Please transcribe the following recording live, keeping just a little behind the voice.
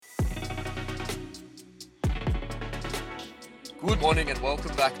Good morning and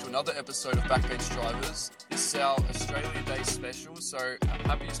welcome back to another episode of Backbench Drivers. This is our Australia Day special, so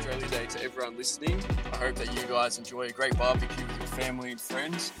happy Australia Day to everyone listening. I hope that you guys enjoy a great barbecue with your family and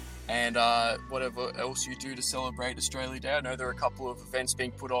friends and whatever else you do to celebrate Australia Day. I know there are a couple of events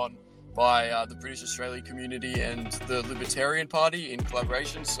being put on by the British Australia community and the Libertarian Party in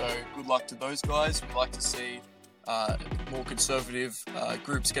collaboration, so good luck to those guys. We like to see more conservative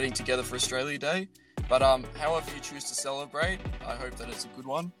groups getting together for Australia Day. But however you choose to celebrate, I hope that it's a good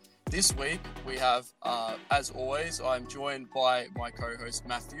one. This week, we have, as always, I'm joined by my co-host,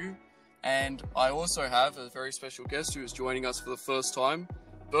 Matthew. And I also have a very special guest who is joining us for the first time,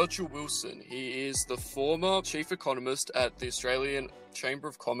 Burchell Wilson. He is the former chief economist at the Australian Chamber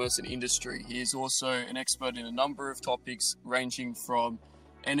of Commerce and Industry. He is also an expert in a number of topics ranging from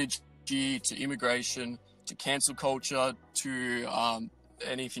energy to immigration to cancel culture to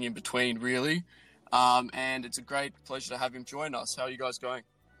anything in between, really. And it's a great pleasure to have him join us. How are you guys going?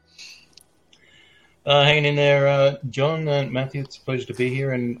 Hanging in there, John and Matthew. It's a pleasure to be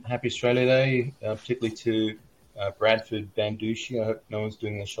here, and happy Australia Day, particularly to Bradford Bandushi. I hope no one's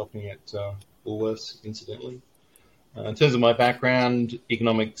doing their shopping at Woolworths, incidentally. In terms of my background,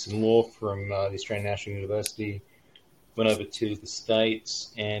 economics and law from the Australian National University, went over to the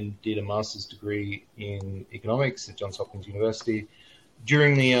States and did a master's degree in economics at Johns Hopkins University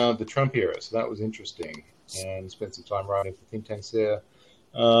during the Trump era, so that was interesting, and spent some time writing for think tanks there.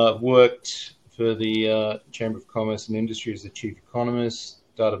 Worked for the Chamber of Commerce and Industry as the chief economist.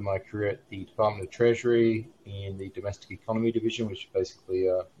 Started my career at the Department of Treasury in the Domestic Economy Division, which is basically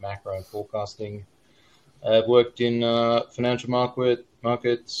macro and forecasting. I've worked in financial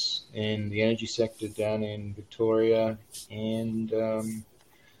markets in the energy sector down in Victoria, and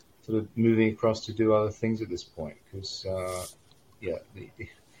sort of moving across to do other things at this point, because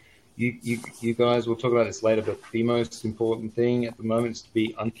you guys, we'll talk about this later, but the most important thing at the moment is to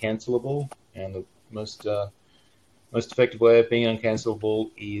be uncancelable, and the most effective way of being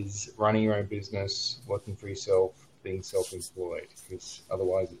uncancelable is running your own business, working for yourself, being self-employed, because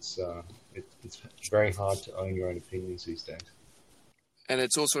otherwise it's very hard to own your own opinions these days. And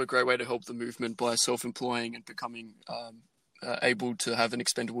it's also a great way to help the movement by self-employing and becoming able to have an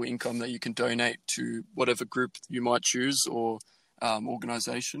expendable income that you can donate to whatever group you might choose or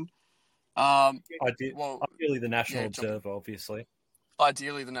organisation. Ideally the National Observer, obviously.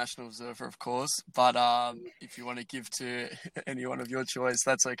 Ideally the National Observer, of course. But if you want to give to anyone of your choice,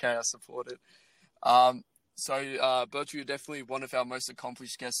 that's okay. I support it. So, Burchell, you're definitely one of our most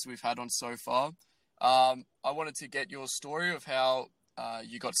accomplished guests we've had on so far. I wanted to get your story of how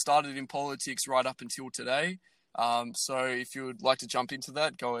you got started in politics right up until today. So if you would like to jump into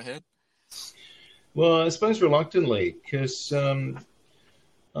that, go ahead. Well, I suppose reluctantly, because I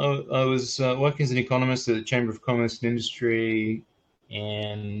was working as an economist at the Chamber of Commerce and Industry,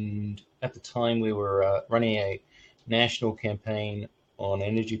 and at the time we were running a national campaign on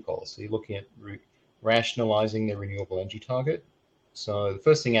energy policy, looking at rationalising the renewable energy target. So the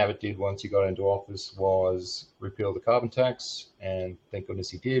first thing Abbott did once he got into office was repeal the carbon tax, and thank goodness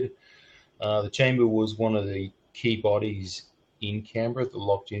he did. The Chamber was one of the key bodies in Canberra that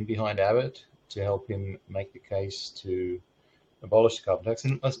locked in behind Abbott to help him make the case to abolish the carbon tax.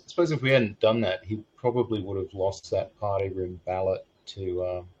 And I suppose if we hadn't done that, he probably would have lost that party room ballot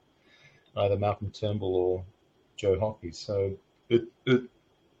to either Malcolm Turnbull or Joe Hockey. So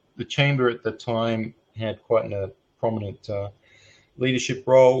the Chamber at the time had quite a prominent leadership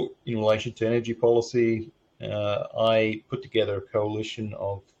role in relation to energy policy. I put together a coalition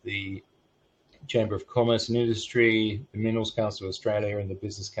of the Chamber of Commerce and Industry, the Minerals Council of Australia, and the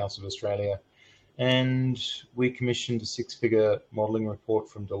Business Council of Australia. And we commissioned a six-figure modelling report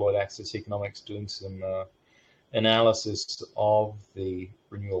from Deloitte Access Economics doing some analysis of the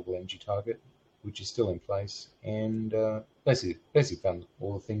renewable energy target, which is still in place, and basically found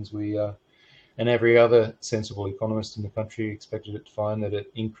all the things we and every other sensible economist in the country expected it to find, that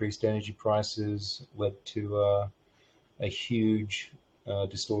it increased energy prices, led to a huge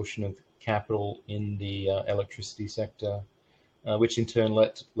distortion of capital in the electricity sector, which in turn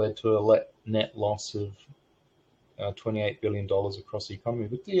led to a net loss of $28 billion across the economy.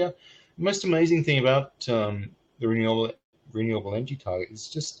 But the most amazing thing about the renewable energy target is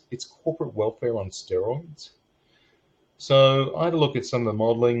just it's corporate welfare on steroids. So I had a look at some of the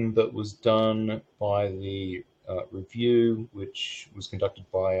modelling that was done by the review, which was conducted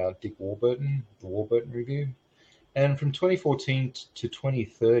by Dick Warburton, the Warburton Review. And from 2014 to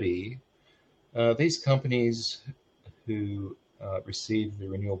 2030, these companies who received the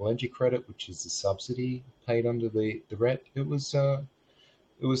renewable energy credit, which is the subsidy paid under the RET, it was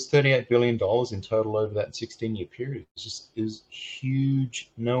it was $38 billion in total over that 16-year period. It was huge.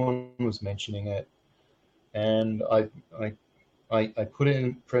 No one was mentioning it. And I put it in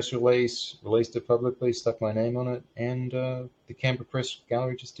a press release, released it publicly, stuck my name on it, and the Canberra Press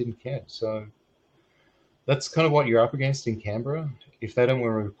Gallery just didn't care. So that's kind of what you're up against in Canberra. If they don't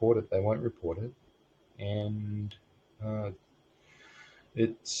want to report it, they won't report it. And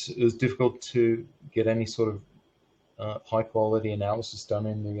it was difficult to get any sort of high quality analysis done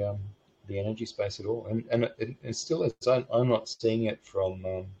in the energy space at all, and it still is. I'm not seeing it from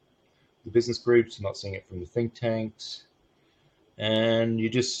the business groups, I'm not seeing it from the think tanks, and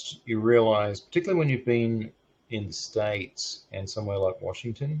you realize, particularly when you've been in the States and somewhere like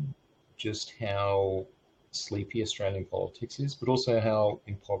Washington, just how sleepy Australian politics is, but also how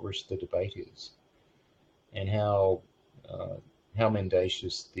impoverished the debate is, and how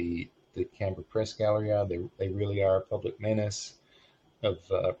mendacious the Canberra Press Gallery are. They really are a public menace. I've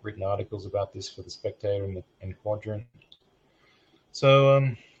written articles about this for The Spectator and Quadrant. So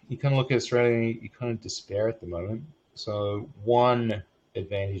you kind of look at Australia and you kind of despair at the moment. So one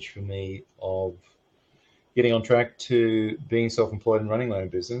advantage for me of getting on track to being self-employed and running my own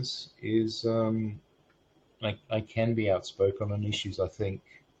business is I can be outspoken on issues I think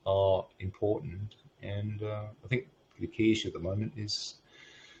are important. And I think the key issue at the moment is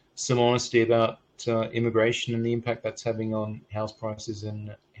some honesty about immigration and the impact that's having on house prices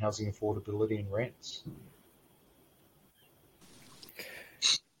and housing affordability and rents.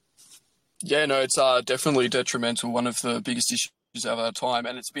 Yeah, no, it's definitely detrimental. One of the biggest issues of our time,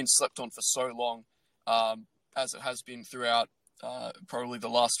 and it's been slept on for so long, as it has been throughout probably the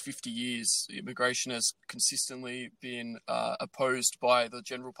last 50 years. Immigration has consistently been opposed by the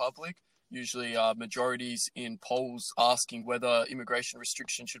general public. Usually majorities in polls asking whether immigration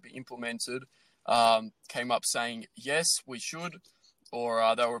restrictions should be implemented came up saying, yes, we should,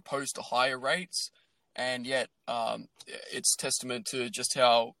 or they were opposed to higher rates. And yet it's testament to just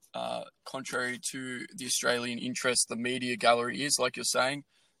how contrary to the Australian interest the media gallery is, like you're saying,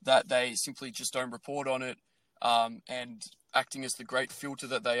 that they simply just don't report on it. And acting as the great filter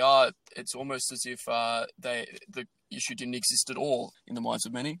that they are, it's almost as if the issue didn't exist at all in the minds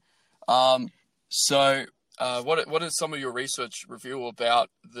of many. So what does some of your research reveal about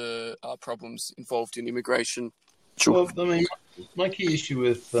the problems involved in immigration? Sure. Well, I mean, my key issue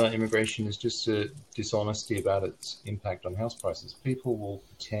with immigration is just a dishonesty about its impact on house prices. People will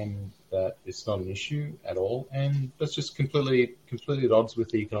pretend that it's not an issue at all, and that's just completely at odds with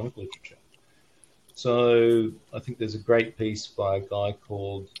the economic literature. So I think there's a great piece by a guy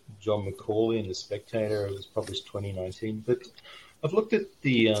called John McCauley in The Spectator. It was published 2019, but I've looked at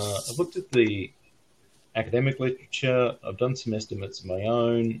the academic literature. I've done some estimates of my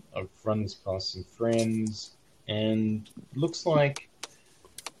own. I've run this past some friends, and it looks like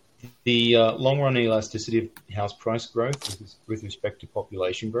the long-run elasticity of house price growth with respect to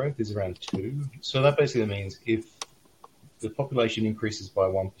population growth is around 2. So that basically means if the population increases by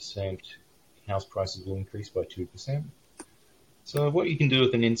 1%, house prices will increase by 2%. So what you can do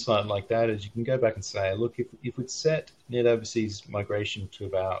with an insight like that is you can go back and say, look, if we'd set net overseas migration to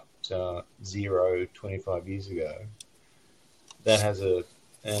about 0 25 years ago,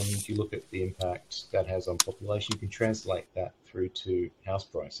 and you look at the impact that has on population, you can translate that through to house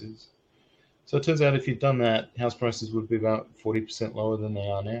prices. So it turns out if you'd done that, house prices would be about 40% lower than they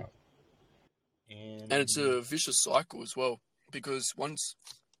are now. And it's a vicious cycle as well, because once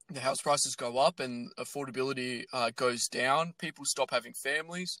the house prices go up and affordability goes down, people stop having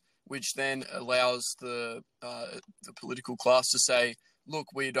families, which then allows the political class to say, look,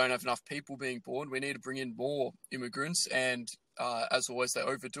 we don't have enough people being born. We need to bring in more immigrants. And as always, they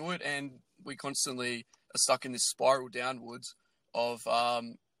overdo it. And we constantly are stuck in this spiral downwards of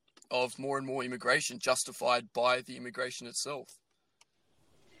more and more immigration justified by the immigration itself.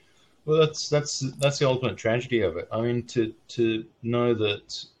 Well, that's the ultimate tragedy of it. I mean, to know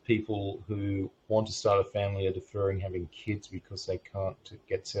that people who want to start a family are deferring having kids because they can't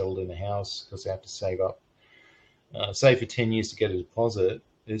get settled in a house because they have to save up, save for 10 years to get a deposit.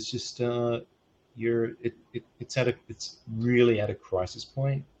 It's just it's really at a crisis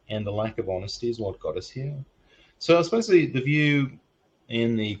point, and the lack of honesty is what got us here. So I suppose the view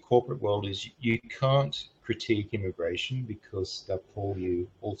in the corporate world is you can't critique immigration because they'll call you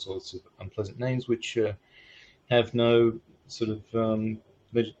all sorts of unpleasant names which have no sort of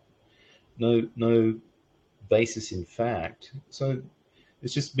no basis in fact. So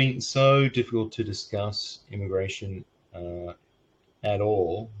it's just been so difficult to discuss immigration at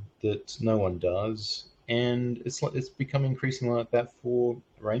all that no one does, and it's become increasingly like that for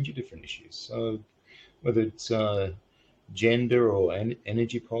a range of different issues. So whether it's gender or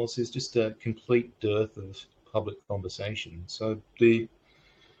energy policies, just a complete dearth of public conversation. So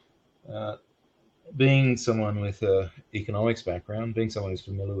being someone with a economics background, being someone who's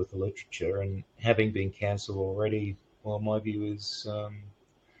familiar with the literature, and having been cancelled already, well, my view is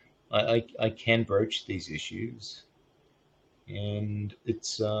I can broach these issues, and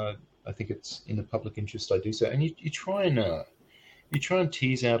I think it's in the public interest I do so. And you try and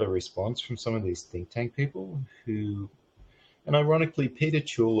tease out a response from some of these think tank people who, and ironically, Peter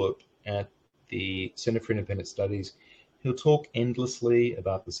Tulip at the Center for Independent Studies, he'll talk endlessly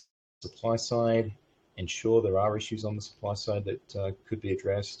about the supply side, and sure, there are issues on the supply side that could be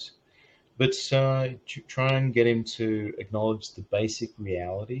addressed, but try and get him to acknowledge the basic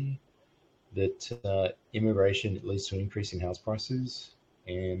reality that immigration leads to an increase in house prices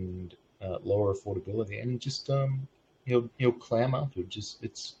and lower affordability, and just he'll clam up.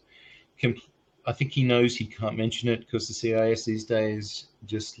 I think he knows he can't mention it because the CIS these days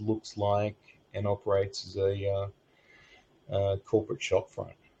just looks like and operates as a corporate shop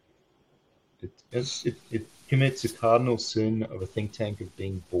front. It commits a cardinal sin of a think tank of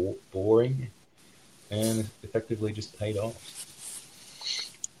being boring and effectively just paid off.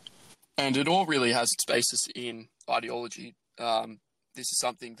 And it all really has its basis in ideology. This is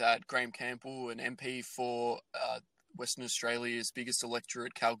something that Graham Campbell, an MP for Western Australia's biggest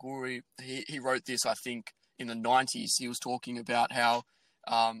electorate, Kalgoorlie, he wrote this, I think, in the 90s. He was talking about how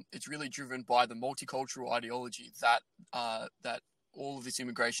it's really driven by the multicultural ideology that all of this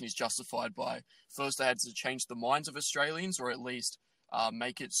immigration is justified by. First, they had to change the minds of Australians, or at least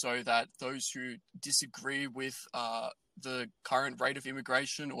make it so that those who disagree with the current rate of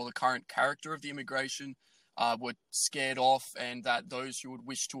immigration or the current character of the immigration were scared off, and that those who would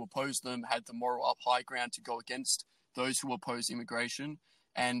wish to oppose them had the moral up high ground to go against those who oppose immigration.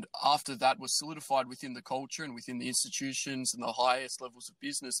 And after that was solidified within the culture and within the institutions and the highest levels of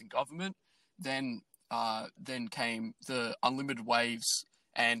business and government, then came the unlimited waves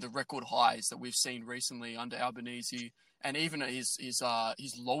and the record highs that we've seen recently under Albanese, and even his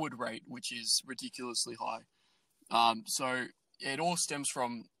lowered rate, which is ridiculously high. So it all stems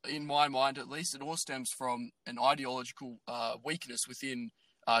from, in my mind at least, it all stems from an ideological weakness within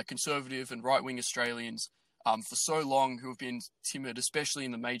conservative and right-wing Australians for so long, who have been timid, especially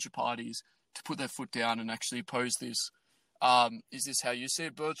in the major parties, to put their foot down and actually oppose this. Is this how you see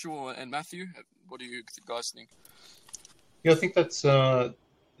it, Burchell and Matthew? What do you guys think? Yeah, I think that's.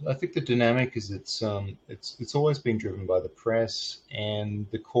 I think the dynamic is it's always been driven by the press, and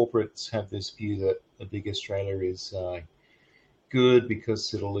the corporates have this view that a big Australia is good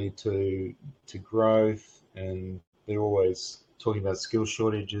because it'll lead to growth, and they're always talking about skill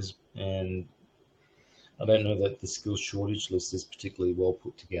shortages, and I don't know that the skill shortage list is particularly well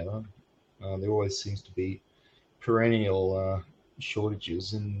put together. There always seems to be perennial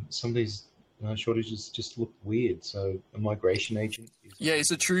shortages, and some of these shortages just look weird. So a migration agent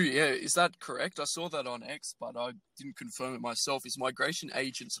is it true? Yeah, is that correct? I saw that on X, but I didn't confirm it myself. Is migration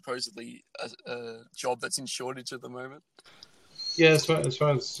agent supposedly a job that's in shortage at the moment? Yeah, as far as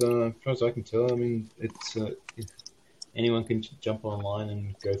I can tell, I mean, it's anyone can jump online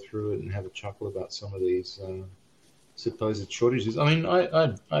and go through it and have a chuckle about some of these supposed shortages. I mean,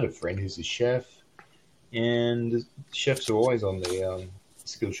 I had a friend who's a chef, and chefs are always on the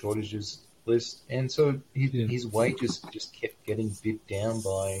skill shortages list, and so his wages just kept getting bid down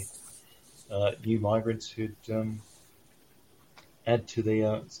by new migrants who'd add to the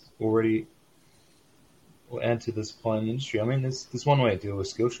add to the supply in the industry. I mean, there's one way to deal with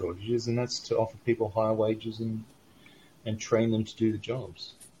skill shortages, and that's to offer people higher wages and train them to do the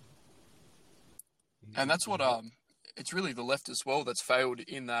jobs. And that's what it's really the left as well that's failed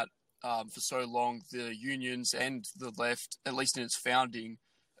in that for so long. The unions and the left, at least in its founding,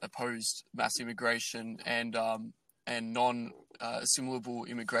 opposed mass immigration and non-assimilable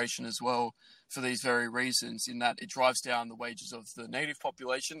immigration as well, for these very reasons, in that it drives down the wages of the native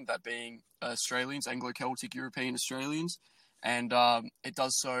population, that being Australians, Anglo-Celtic European Australians, and it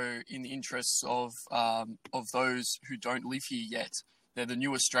does so in the interests of those who don't live here yet. They're the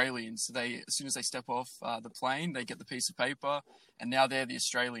new Australians. As soon as they step off the plane, they get the piece of paper, and now they're the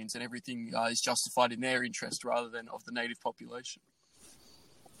Australians, and everything is justified in their interest rather than of the native population.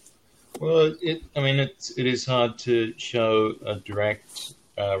 Well, it is hard to show a direct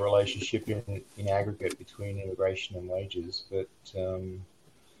relationship in aggregate between immigration and wages, but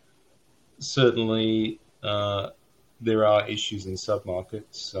certainly there are issues in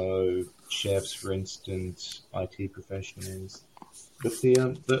submarkets. So chefs, for instance, IT professionals. But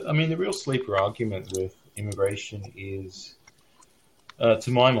the real sleeper argument with immigration is, to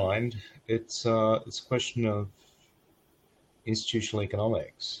my mind, it's a question of institutional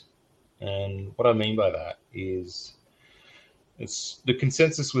economics. And what I mean by that is it's the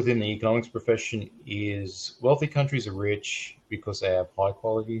consensus within the economics profession is wealthy countries are rich because they have high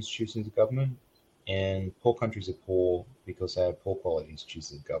quality institutions of government, and poor countries are poor because they have poor quality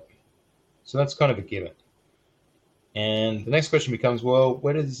institutions of government. So that's kind of a given. And the next question becomes, well,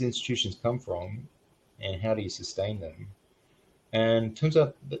 where do these institutions come from, and how do you sustain them? And it turns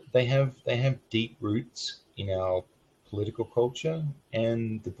out that they have deep roots in our political culture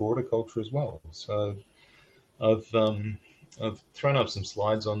and the broader culture as well. So I've thrown up some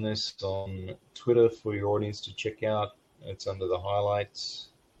slides on this on Twitter for your audience to check out. It's under the highlights,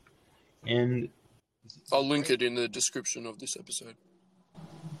 and I'll link it in the description of this episode.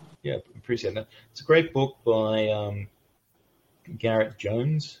 Yeah, appreciate that. It's a great book by Garrett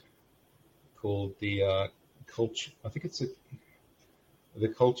Jones called the culture. I think it's the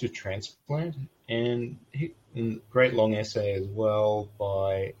culture transplant, and a great long essay as well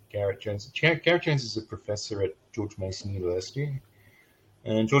by Garrett Jones. Garrett Jones is a professor at George Mason University,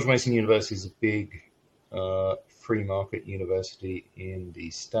 and George Mason University is a big free market university in the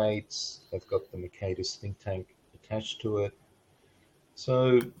States. They've got the Mercatus think tank attached to it.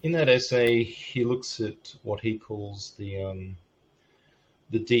 So in that essay, he looks at what he calls the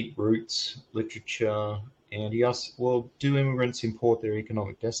deep roots literature, and he asks, well, do immigrants import their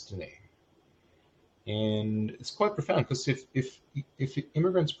economic destiny? And it's quite profound, because if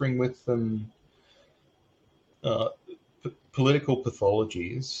immigrants bring with them political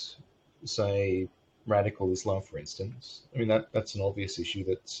pathologies, say radical Islam, for instance, I mean that's an obvious issue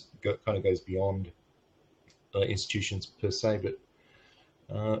that kind of goes beyond institutions per se, but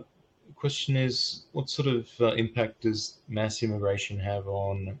the question is, what sort of impact does mass immigration have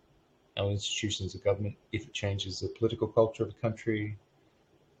on our institutions of government if it changes the political culture of a country,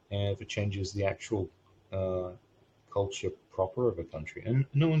 and if it changes the actual culture proper of a country? And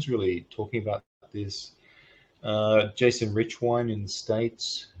no one's really talking about this. Jason Richwine in the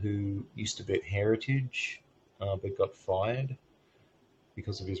States, who used to be at Heritage but got fired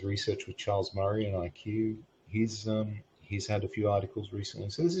because of his research with Charles Murray and IQ, he's had a few articles recently.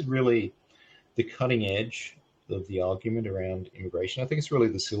 So this is really the cutting edge of the argument around immigration. I think it's really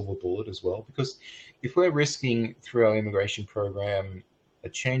the silver bullet as well, because if we're risking through our immigration program a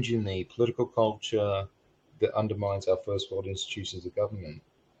change in the political culture that undermines our first world institutions of government,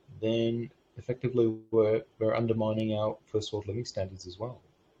 then effectively we're undermining our first world living standards as well.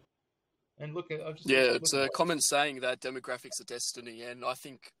 And look, it's a common saying that demographics are destiny, and I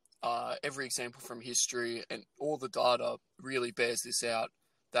think every example from history and all the data really bears this out,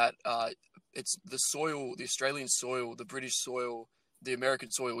 that it's the soil, the Australian soil, the British soil, the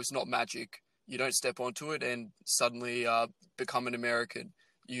American soil is not magic. You don't step onto it and suddenly become an American.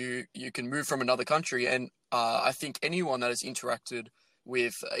 You can move from another country, and I think anyone that has interacted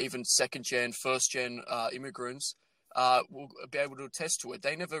with even second-gen, first-gen immigrants will be able to attest to it.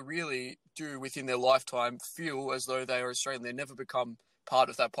 They never really do, within their lifetime, feel as though they are Australian. They never become part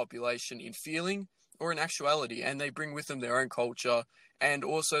of that population in feeling or in actuality, and they bring with them their own culture, and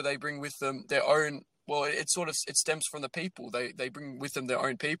also they bring with them their own. Well, it stems from the people. They bring with them their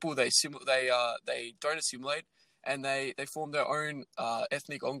own people. They don't assimilate, and they form their own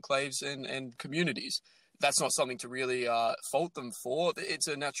ethnic enclaves and communities. That's not something to really fault them for. It's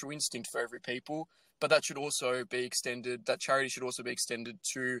a natural instinct for every people, but that should also be extended. That charity should also be extended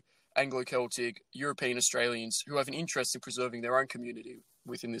to Anglo-Celtic European Australians who have an interest in preserving their own community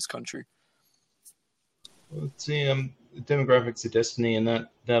within this country. Well, it's demographics of destiny, and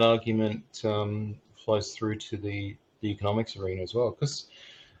that argument flows through to the economics arena as well. Because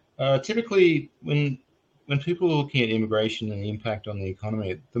typically, when people are looking at immigration and the impact on the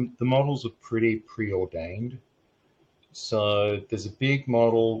economy, the models are pretty preordained. So there's a big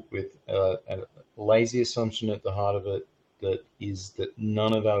model with a lazy assumption at the heart of it, that is that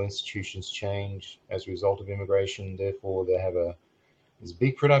none of our institutions change as a result of immigration. Therefore, there's a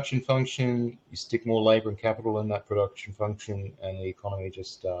big production function. You stick more labor and capital in that production function, and the economy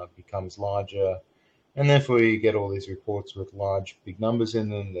just becomes larger. And therefore, you get all these reports with large, big numbers in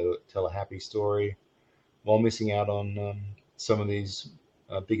them that tell a happy story, while missing out on some of these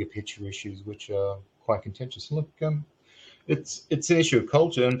bigger picture issues, which are quite contentious. And look, it's an issue of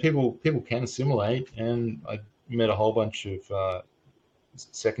culture, and people can assimilate. And I met a whole bunch of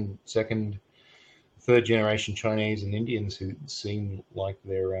second, third generation Chinese and Indians who seem like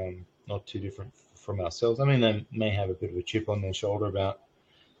they're not too different from ourselves. I mean, they may have a bit of a chip on their shoulder about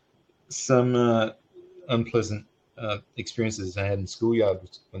some unpleasant experiences they had in schoolyard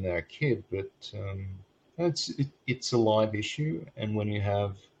when they were a kid, but it's a live issue. And when you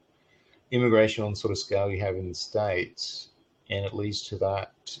have immigration on the sort of scale you have in the States, and it leads to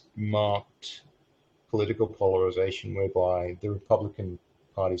that marked political polarization whereby the Republican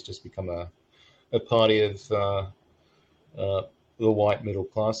Party's just become a party of uh, the white middle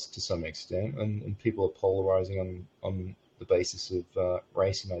class to some extent, and people are polarizing on the basis of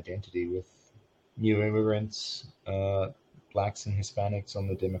race and identity, with new immigrants, blacks and Hispanics on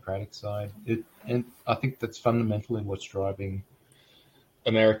the Democratic side. And I think that's fundamentally what's driving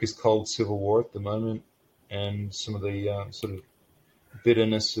America's cold civil war at the moment, and some of the sort of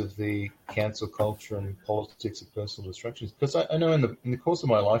bitterness of the cancel culture and politics of personal destruction. Because I know in the course of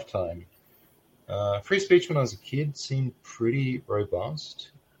my lifetime, free speech when I was a kid seemed pretty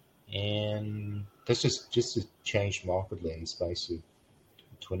robust, and that's just changed markedly in the space of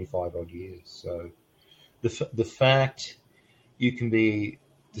 25 odd years. So the fact you can be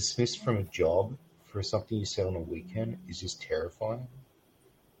dismissed from a job for something you said on a weekend is just terrifying.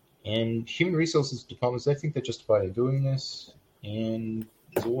 And human resources departments, they think they're justified in doing this, and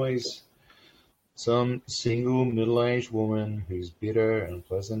there's always some single middle-aged woman who's bitter and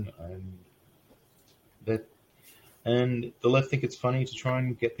unpleasant, that and the left think it's funny to try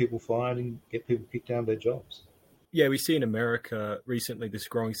and get people fired and get people kicked out of their jobs. Yeah, we see in America recently this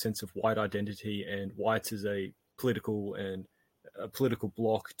growing sense of white identity and whites as a political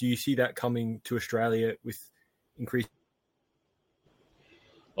bloc. Do you see that coming to Australia with increased?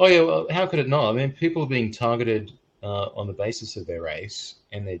 Oh yeah, well, how could it not? I mean, people are being targeted on the basis of their race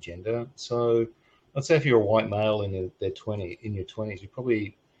and their gender. So, let's say if you're a white male in your 20s, you're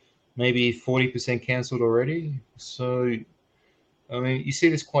probably maybe 40% cancelled already. So, I mean, you see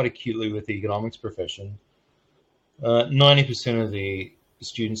this quite acutely with the economics profession. 90% of the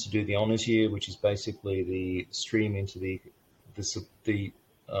students who do the honours year, which is basically the stream into the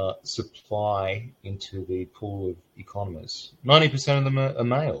supply into the pool of economists, 90% of them are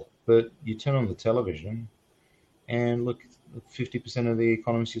male. But you turn on the television and look, 50% of the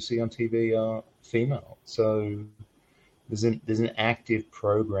economists you see on TV are female. So there's an active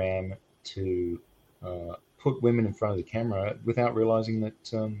program to put women in front of the camera without realizing that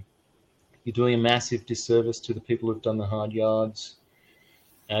you're doing a massive disservice to the people who've done the hard yards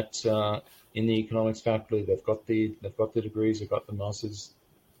at in the economics faculty. They've got the degrees, they've got the master's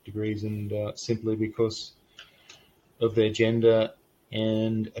degrees, and simply because of their gender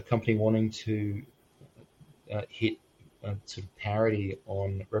and a company wanting to hit sort of parity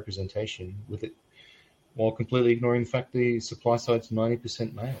on representation with it, while completely ignoring the fact the supply side's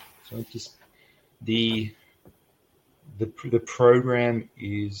 90% male. So it's just the program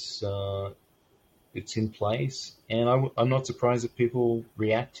is it's in place, and I'm not surprised that people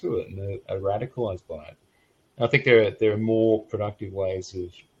react to it and are radicalized by it. I think there are more productive ways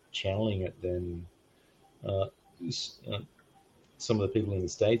of channeling it than some of the people in the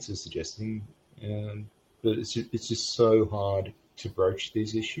States are suggesting. But it's just so hard to broach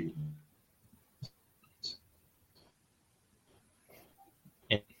these issues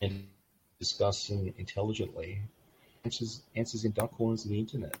and discuss them intelligently. Answers in dark corners of the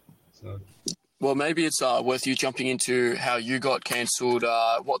internet. So. Well, maybe it's worth you jumping into how you got cancelled,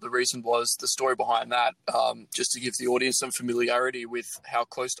 what the reason was, the story behind that, just to give the audience some familiarity with how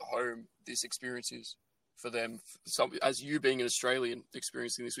close to home this experience is for them. As you being an Australian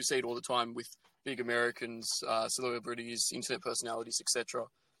experiencing this, we see it all the time with big Americans, celebrities, internet personalities, etc.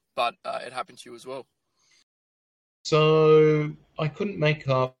 But it happened to you as well. So I couldn't make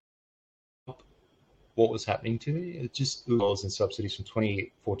up what was happening to me. It just was in subsidies from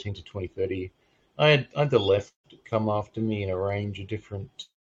 2014 to 2030. I had the left come after me in a range of different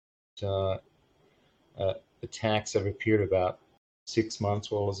attacks over a period of about 6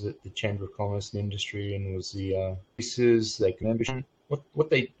 months while I was at the Chamber of Commerce and Industry, and was the pieces they membership. What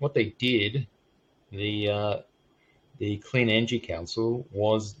they did, the Clean Energy Council,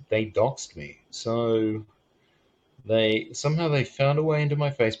 was they doxed me. So they found a way into my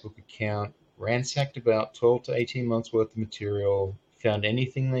Facebook account, ransacked about 12 to 18 months worth of material, found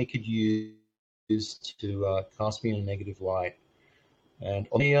anything they could use to cast me in a negative light, and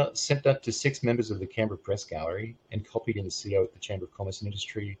they sent that to 6 members of the Canberra Press Gallery and copied in the CEO at the Chamber of Commerce and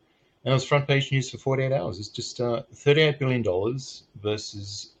Industry. And it was front page news for 48 hours. It's just $38 billion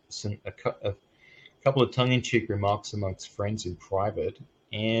versus a couple of tongue-in-cheek remarks amongst friends in private,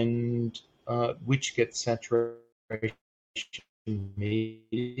 and which gets saturation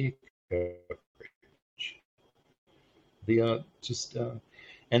media coverage.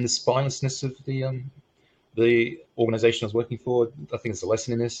 And the spinelessness of the organization I was working for. I think there's a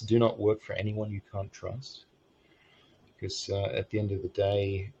lesson in this: do not work for anyone you can't trust, because at the end of the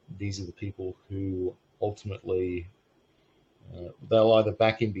day, these are the people who ultimately they'll either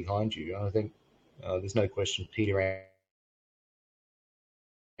back in behind you. I think there's no question Peter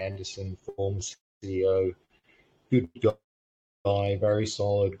Anderson, former CEO, good guy, very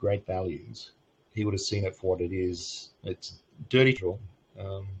solid, great values. He would have seen it for what it is. It's dirty.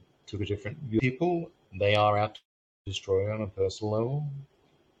 Took a different view. People, they are out to destroy on a personal level,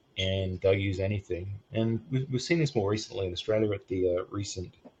 and they'll use anything. And we've seen this more recently in Australia at the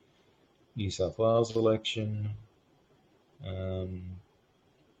recent New South Wales election.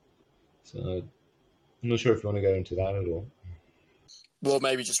 So I'm not sure if you want to go into that at all. Well,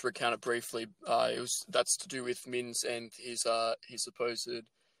 maybe just recount it briefly. That's to do with Min's and his supposed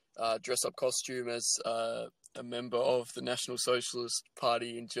dress-up costume as a member of the National Socialist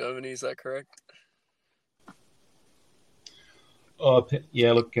Party in Germany. Is that correct? Oh,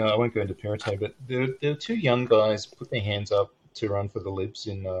 yeah, look, I won't go into Perrottet, but there are two young guys put their hands up to run for the Libs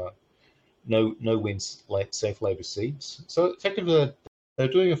in no-win safe Labor seats. So effectively, they're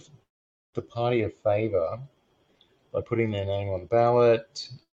doing the party a favour by putting their name on the ballot,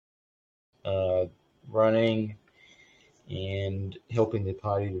 running, and helping the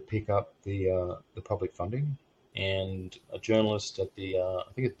party to pick up the public funding. And a journalist at I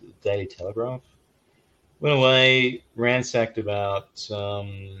think at the Daily Telegraph went away, ransacked about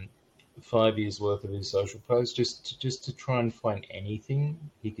 5 years worth of his social posts just to try and find anything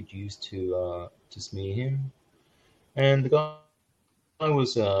he could use to smear him. And the guy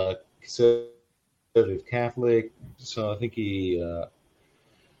was a conservative Catholic, so I think he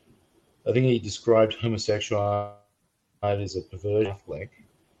described homosexuality as a perverted Catholic,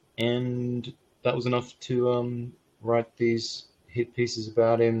 and that was enough to write these hit pieces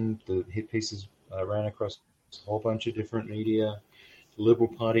about him. The hit pieces ran across a whole bunch of different media. The Liberal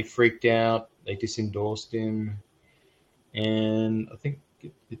Party freaked out. They disendorsed him. And I think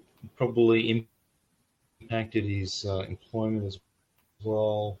it probably impacted his employment as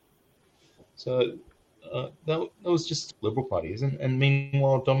well. So that was just Liberal Party, isn't it? And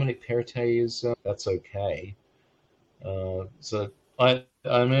meanwhile, Dominic Perrottet is, that's okay. So I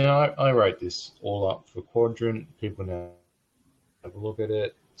wrote this all up for Quadrant. People now have a look at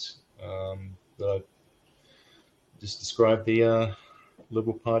it. But I just described the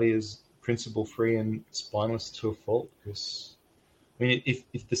Liberal Party as principle-free and spineless to a fault. Because I mean,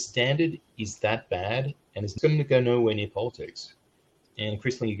 if the standard is that bad and it's going to go nowhere near politics, and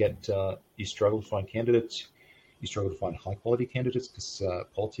increasingly you struggle to find candidates, you struggle to find high-quality candidates because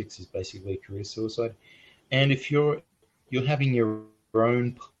politics is basically career suicide. And if you're having your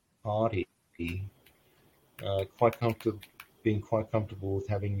own party being quite comfortable with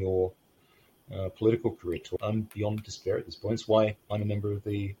having your political career. I'm beyond despair at this point. It's why I'm a member of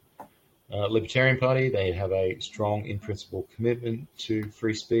the Libertarian Party. They have a strong, in-principle commitment to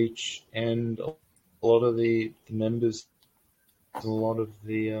free speech, and a lot of the members, a lot of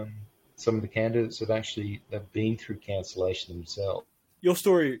the some of the candidates they've been through cancellation themselves. Your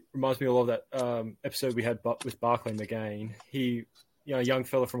story reminds me a lot of that episode we had with Barclay McGain. He, a young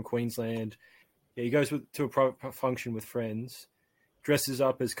fella from Queensland. Yeah, he goes to a private function with friends, dresses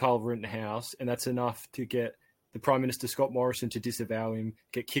up as Carl Rittenhouse, and that's enough to get the Prime Minister Scott Morrison to disavow him,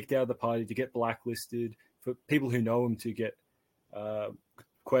 get kicked out of the party, to get blacklisted, for people who know him to get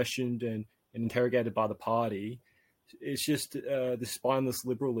questioned and interrogated by the party. It's just this spineless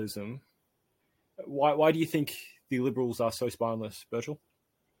liberalism. Why do you think the Liberals are so spineless, Burchell?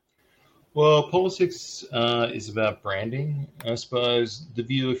 Well, politics is about branding. I suppose the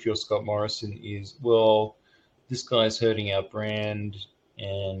view, if you're Scott Morrison, is, well, this guy's hurting our brand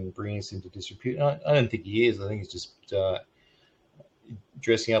and bringing us into disrepute. I don't think he is. I think he's just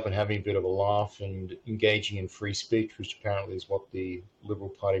dressing up and having a bit of a laugh and engaging in free speech, which apparently is what the Liberal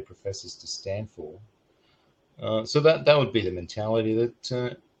Party professes to stand for. So that would be the mentality,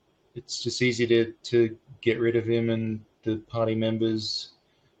 that it's just easy to get rid of him, and the party members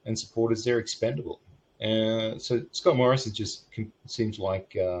and supporters, they're expendable. So Scott Morrison just seems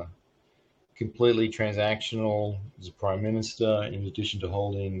like completely transactional as a prime minister, in addition to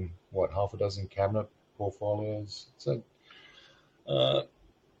holding, half a dozen cabinet portfolios. So I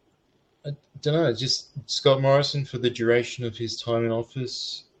don't know, just Scott Morrison for the duration of his time in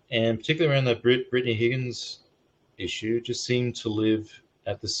office, and particularly around that Brittany Higgins issue, just seemed to live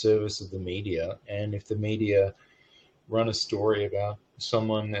at the service of the media. And if the media run a story about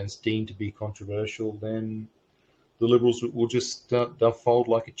someone as deemed to be controversial, then the Liberals will just they'll fold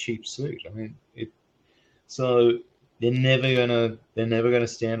like a cheap suit. I mean, so they're never gonna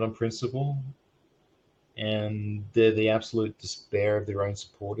stand on principle, and they're the absolute despair of their own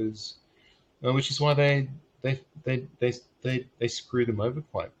supporters, which is why they screw them over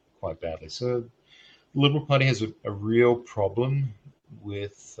quite badly. So the Liberal Party has a real problem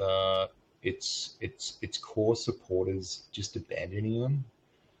with its core supporters just abandoning them.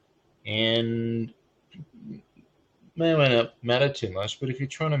 and may or may not matter too much. But if you're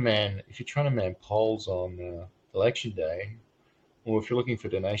trying to man polls on election day, or if you're looking for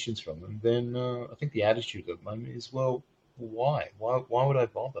donations from them, then I think the attitude at the moment is, well, why? Why would I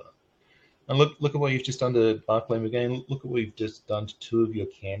bother? And look at what you've just done to Barclay McGain. Look at what you've just done to two of your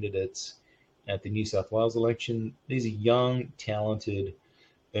candidates at the New South Wales election. These are young, talented,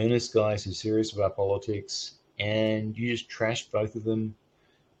 earnest guys who are serious about politics, and you just trashed both of them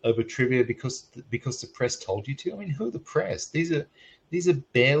over trivia because the press told you to. I mean, who are the press? These are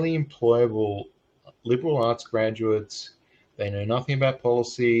barely employable liberal arts graduates. They know nothing about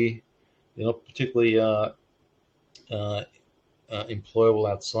policy. They're not particularly employable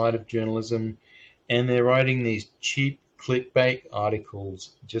outside of journalism, and they're writing these cheap clickbait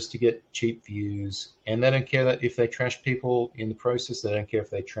articles just to get cheap views. And they don't care that if they trash people in the process. They don't care if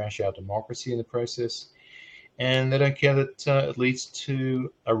they trash our democracy in the process. And they don't care that it leads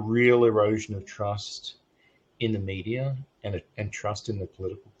to a real erosion of trust in the media and trust in the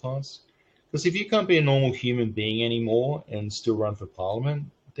political class. Because if you can't be a normal human being anymore and still run for parliament,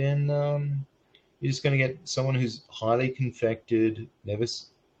 then you're just going to get someone who's highly confected, never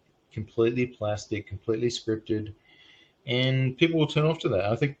completely plastic, completely scripted, and people will turn off to that.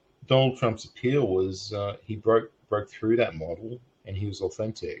 I think Donald Trump's appeal was he broke through that model, and he was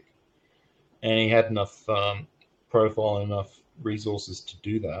authentic, and he had enough profile and enough resources to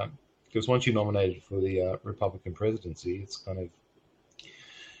do that. Because once you're nominated for the Republican presidency, it's kind of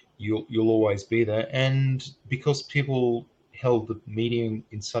you'll always be there. And because people held the media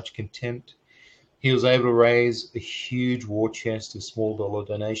in such contempt, he was able to raise a huge war chest of small dollar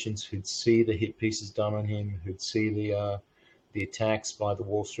donations who'd see the hit pieces done on him, who'd see the attacks by the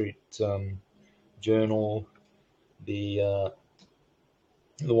Wall Street Journal, the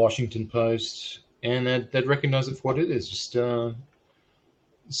Washington Post, and they'd recognize it for what it is, just a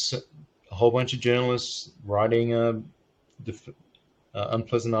whole bunch of journalists writing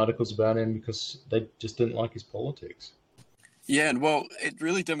unpleasant articles about him because they just didn't like his politics. Yeah, and well, it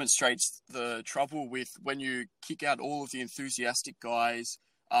really demonstrates the trouble with when you kick out all of the enthusiastic guys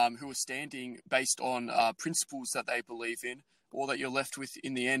who are standing based on principles that they believe in. All that you're left with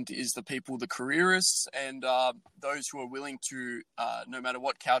in the end is the people, the careerists, and those who are willing to, no matter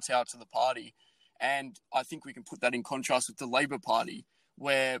what, kowtow to the party. And I think we can put that in contrast with the Labor Party,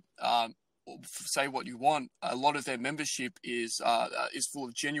 where, say what you want, a lot of their membership is full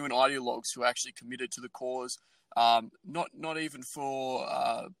of genuine ideologues who are actually committed to the cause. Not even for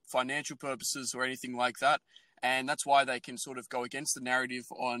financial purposes or anything like that. And that's why they can sort of go against the narrative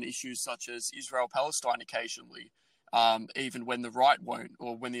on issues such as Israel-Palestine occasionally, even when the right won't,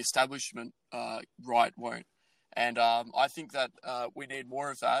 or when the establishment right won't. And I think that we need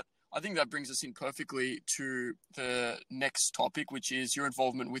more of that. I think that brings us in perfectly to the next topic, which is your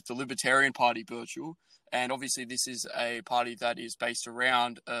involvement with the Libertarian Party, Burchell. And obviously this is a party that is based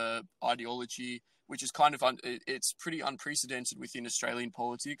around ideology, which is kind of, it's pretty unprecedented within Australian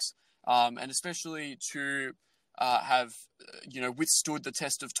politics, and especially to have, withstood the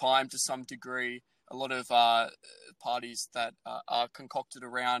test of time to some degree. A lot of parties that are concocted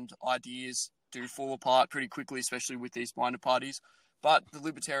around ideas do fall apart pretty quickly, especially with these minor parties. But the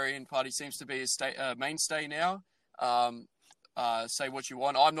Libertarian Party seems to be a mainstay now. Say what you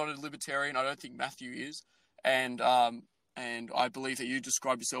want. I'm not a libertarian. I don't think Matthew is. And I believe that you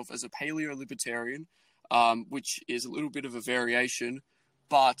describe yourself as a paleo-libertarian, which is a little bit of a variation.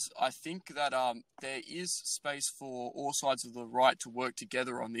 But I think that there is space for all sides of the right to work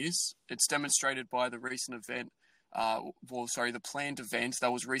together on this. It's demonstrated by the recent event, the planned event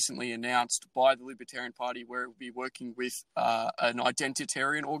that was recently announced by the Libertarian Party, where it will be working with an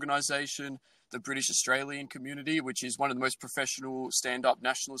identitarian organisation, the British Australian Community, which is one of the most professional stand-up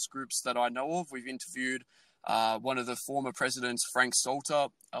nationalist groups that I know of. We've interviewed one of the former presidents, Frank Salter,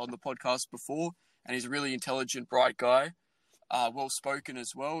 on the podcast before, and he's a really intelligent, bright guy, well-spoken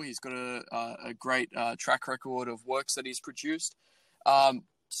as well. He's got a great track record of works that he's produced.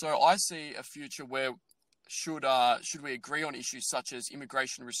 So I see a future where should we agree on issues such as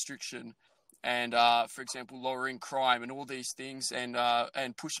immigration restriction and, for example, lowering crime and all these things,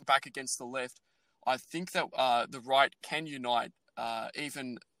 and pushing back against the left, I think that the right can unite,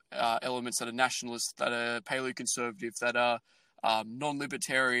 even elements that are nationalist, that are paleo-conservative, that are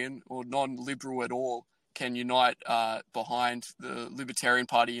non-libertarian or non-liberal at all, can unite behind the Libertarian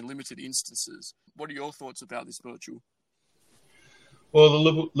Party in limited instances. What are your thoughts about this, Burchell? Well,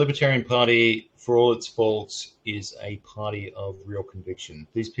 the Libertarian Party, for all its faults, is a party of real conviction.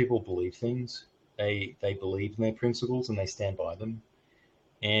 These people believe things. They believe in their principles and they stand by them.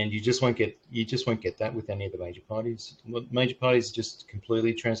 and you just won't get that with any of the major parties. Major parties are just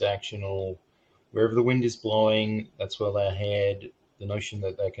completely transactional. Wherever the wind is blowing, that's where they're head. The notion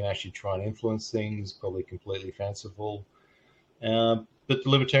that they can actually try and influence things is probably completely fanciful. But the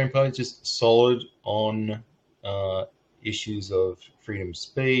Libertarian Party is just solid on issues of freedom of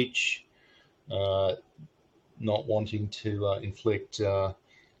speech, not wanting to inflict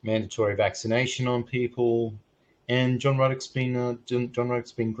mandatory vaccination on people. And John Ruddock's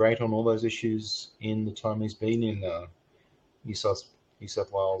been great on all those issues in the time he's been in New South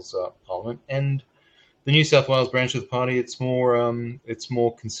Wales Parliament. And the New South Wales branch of the party, it's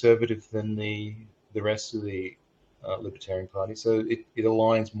more conservative than the rest of the Libertarian Party. So it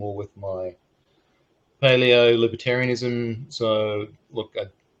aligns more with my paleo libertarianism. So look, I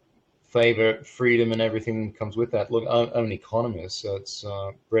favor freedom and everything that comes with that. Look, I'm an economist, so it's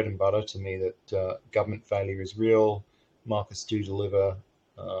bread and butter to me that government failure is real. Markets do deliver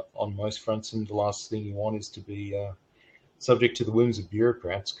on most fronts, and the last thing you want is to be subject to the whims of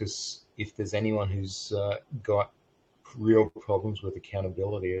bureaucrats, because if there's anyone who's got real problems with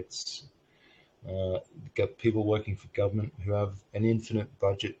accountability, it's got people working for government who have an infinite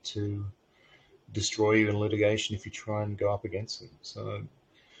budget to destroy you in litigation if you try and go up against them. So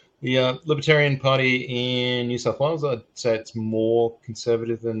the Libertarian Party in New South Wales, I'd say it's more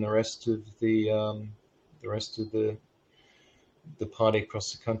conservative than the rest of the party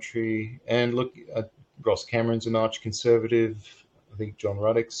across the country. And look, Ross Cameron's an arch conservative. I think John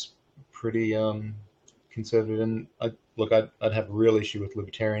Ruddock's pretty conservative. And I'd have a real issue with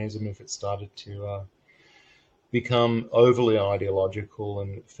libertarianism if it started to become overly ideological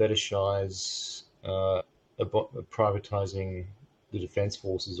and fetishize privatizing the defense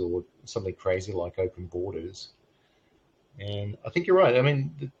forces or something crazy like open borders. And I think you're right. I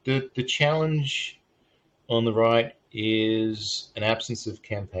mean, the challenge on the right is an absence of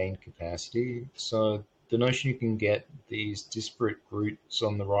campaign capacity. So the notion you can get these disparate groups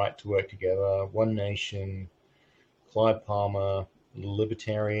on the right to work together, One Nation, Clive Palmer,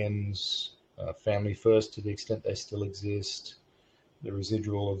 Libertarians, Family First to the extent they still exist, the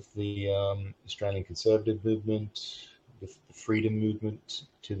residual of the Australian Conservative movement, the freedom movement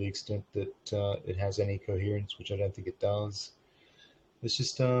to the extent that it has any coherence, which I don't think it does. It's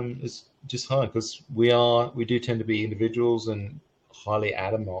just hard because we do tend to be individuals and highly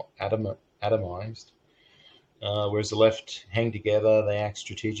atomized, whereas the left hang together, they act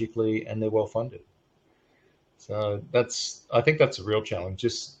strategically, and they're well funded. So I think that's a real challenge.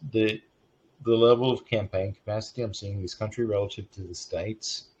 Just the level of campaign capacity I'm seeing in this country relative to the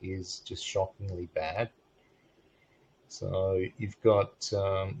States is just shockingly bad. So you've got,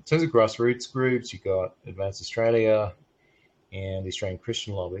 in terms of grassroots groups, you've got Advance Australia and the Australian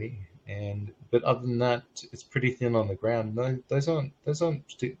Christian Lobby, but other than that, it's pretty thin on the ground. No, those aren't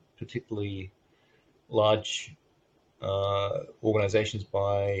particularly large organizations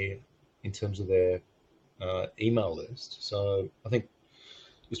in terms of their email list. So I think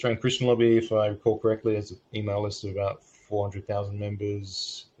the Australian Christian Lobby, if I recall correctly, has an email list of about 400,000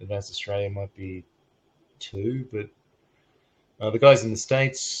 members. Advanced Australia might be 2, but the guys in the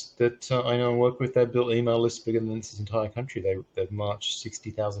States that I know and work with, they've built email lists bigger than this entire country. They've marched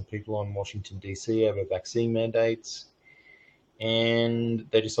 60,000 people on Washington, D.C. over vaccine mandates, and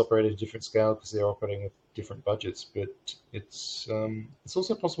they just operate at a different scale because they're operating with different budgets. But it's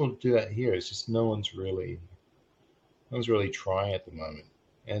also possible to do that here. It's just no one's really trying at the moment,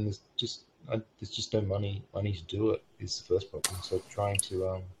 and there's just no money to do it is the first problem. So trying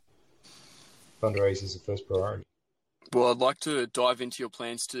to fundraise is the first priority. Well, I'd like to dive into your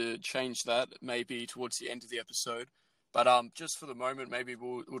plans to change that maybe towards the end of the episode. But just for the moment, maybe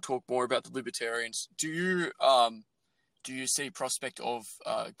we'll talk more about the Libertarians. Do you see prospect of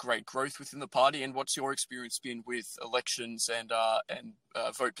great growth within the party, and what's your experience been with elections and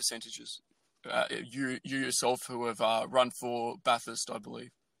vote percentages? You yourself, who have run for Bathurst, I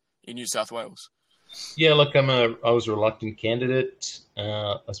believe, in New South Wales. Yeah, look, I was a reluctant candidate.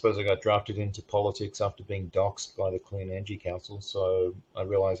 I suppose I got drafted into politics after being doxxed by the Clean Energy Council. So I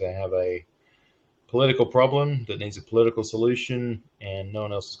realized I have a political problem that needs a political solution, and no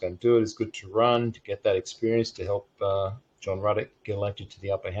one else is going to do it. It's good to run, to get that experience, to help John Ruddock get elected to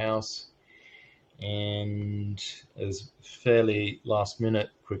the upper house. And it was fairly last-minute,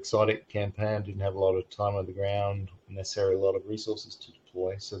 quixotic campaign. Didn't have a lot of time on the ground, necessarily a lot of resources to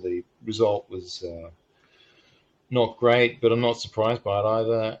deploy. So the result was not great, but I'm not surprised by it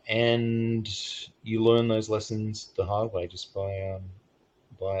either. And you learn those lessons the hard way just by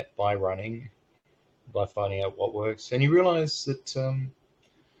running, by finding out what works. And you realize that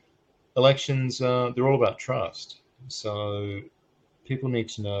elections, they're all about trust. So people need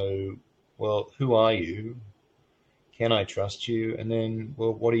to know, well, who are you? Can I trust you? And then,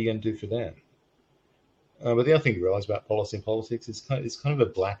 well, what are you going to do for them? But the other thing to realize about policy and politics is it's kind of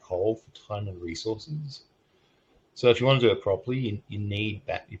a black hole for time and resources. So if you want to do it properly, you need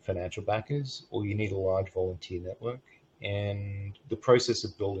financial backers, or you need a large volunteer network. And the process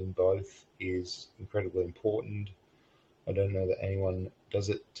of building both is incredibly important. I don't know that anyone does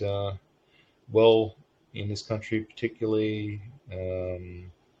it well in this country, particularly.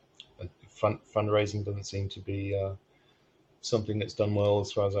 Fundraising doesn't seem to be something that's done well,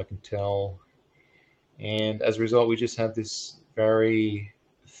 as far as I can tell. And as a result, we just have this very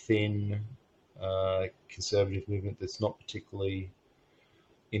thin conservative movement that's not particularly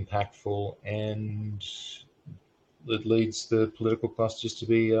impactful, and it leads the political class just to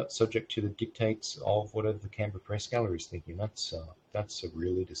be subject to the dictates of whatever the Canberra Press Gallery is thinking. That's a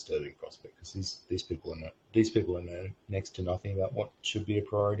really disturbing prospect, because these people know next to nothing about what should be a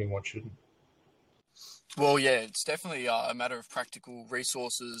priority and what shouldn't. Well, yeah, it's definitely a matter of practical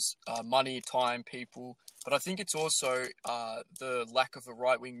resources, money, time, people. But I think it's also the lack of a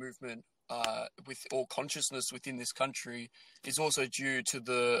right-wing movement or consciousness within this country is also due to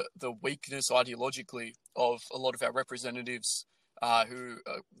the weakness ideologically of a lot of our representatives who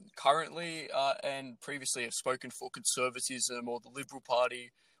currently and previously have spoken for conservatism or the Liberal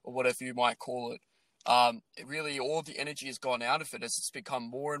Party or whatever you might call it. Really, all the energy has gone out of it as it's become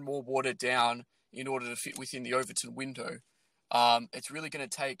more and more watered down in order to fit within the Overton window. It's really going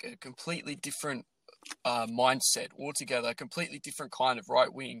to take a completely different mindset altogether, a completely different kind of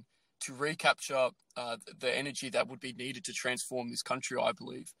right wing to recapture the energy that would be needed to transform this country, I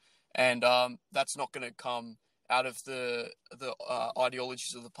believe. And that's not going to come out of the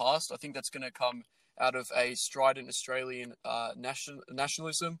ideologies of the past. I think that's going to come out of a strident Australian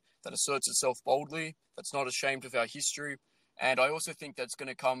nationalism that asserts itself boldly, that's not ashamed of our history. And I also think that's going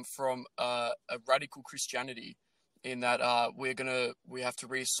to come from a radical Christianity, in that we have to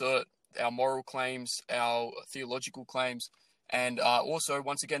reassert our moral claims, our theological claims, and also,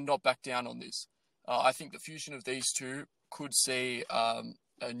 once again, not back down on this. I think the fusion of these two could see a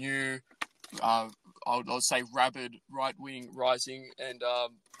new, I'll say, rabid right wing rising, and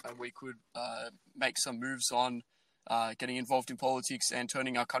we could make some moves on getting involved in politics and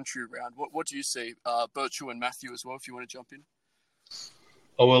turning our country around. What do you see, Burchell and Matthew as well, if you want to jump in?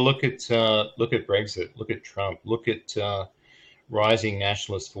 Oh, well, look at Brexit, look at Trump, look at rising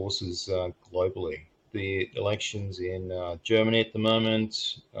nationalist forces globally. The elections in Germany at the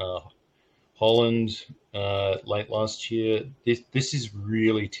moment, Holland late last year. This is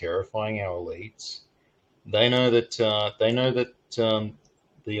really terrifying our elites. They know that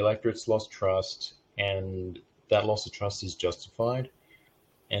the electorate's lost trust, and that loss of trust is justified,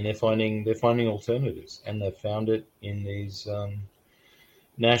 and they're finding alternatives, and they've found it in these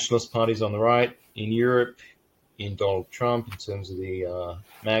nationalist parties on the right in Europe, in Donald Trump, in terms of the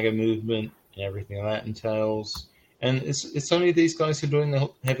MAGA movement and everything that entails. And it's only these guys who are doing the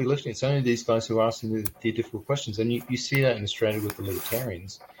heavy lifting. It's only these guys who are asking the difficult questions. And you see that in Australia with the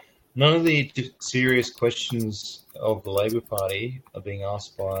Libertarians. None of the serious questions of the Labor Party are being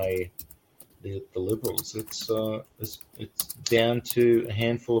asked by the Liberals. It's down to a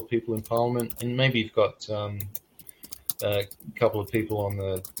handful of people in Parliament, and maybe you've got a couple of people on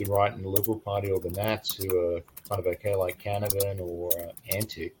the right in the Liberal Party or the Nats who are kind of okay, like Canavan or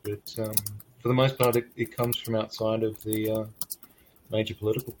Antic, but for the most part, it comes from outside of the major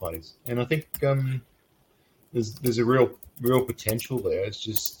political parties. And I think there's a real potential there. It's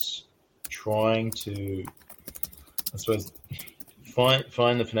just trying to, I suppose,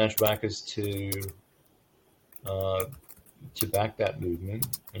 find the financial backers to back that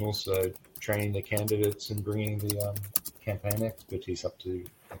movement, and also training the candidates and bringing the campaign expertise up to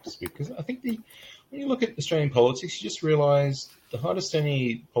speed. Because I think when you look at Australian politics, you just realise the hardest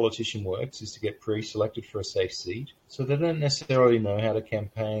any politician works is to get pre-selected for a safe seat. So they don't necessarily know how to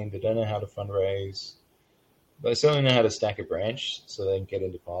campaign, they don't know how to fundraise, but they certainly know how to stack a branch so they can get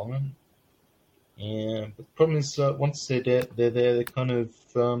into Parliament. And the problem is, once they're there, they're kind of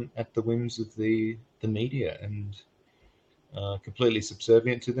at the whims of the media, and completely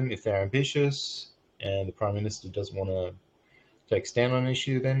subservient to them. If they're ambitious and the Prime Minister doesn't want to take a stand on an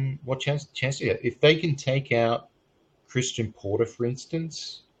issue, then what chance do you have? If they can take out Christian Porter, for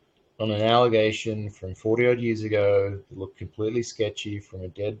instance, on an allegation from 40-odd years ago that looked completely sketchy, from a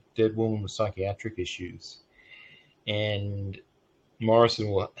dead woman with psychiatric issues, and Morrison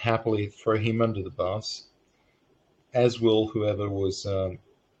will happily throw him under the bus, as will whoever was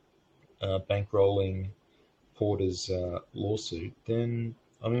bankrolling Porter's lawsuit, then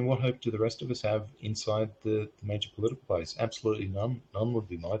I mean, what hope do the rest of us have inside the major political parties? Absolutely none. None would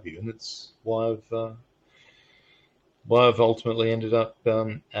be my view, and it's why I've ultimately ended up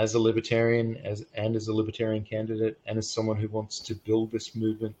as a libertarian, as a libertarian candidate, and as someone who wants to build this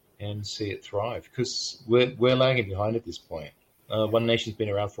movement and see it thrive. Because we're lagging behind at this point. One Nation's been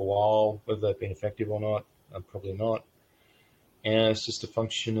around for a while. Whether they've been effective or not, probably not. And it's just a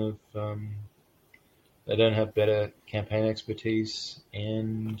function of they don't have better campaign expertise,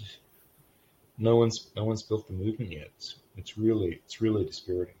 and no one's built the movement yet. It's really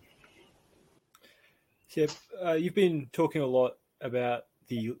dispiriting. So, you've been talking a lot about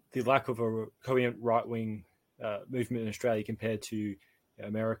the lack of a coherent right-wing movement in Australia compared to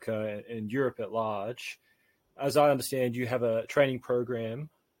America and Europe at large. As I understand, you have a training program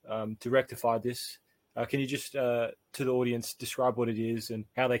to rectify this. Can you just, to the audience, describe what it is and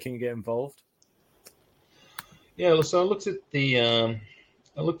how they can get involved? Yeah, so I looked at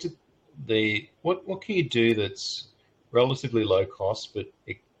what can you do that's relatively low cost but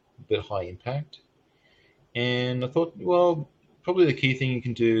high impact. And I thought, well, probably the key thing you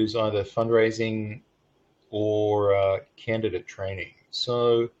can do is either fundraising or candidate training.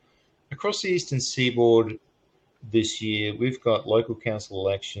 So across the Eastern Seaboard this year, we've got local council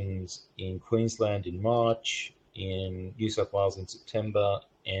elections in Queensland in March, in New South Wales in September,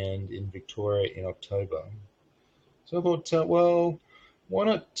 and in Victoria in October. So I thought, well, why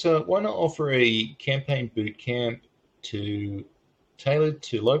not offer a campaign boot camp tailored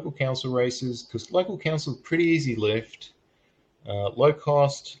to local council races, because local council is pretty easy lift, low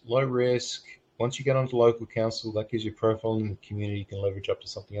cost, low risk. Once you get onto local council, that gives you a profile in the community, you can leverage up to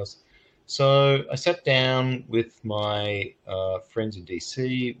something else. So I sat down with my friends in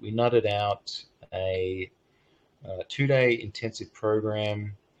DC. We nutted out a 2-day intensive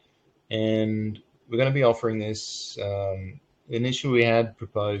program, and we're going to be offering this. Initially, we had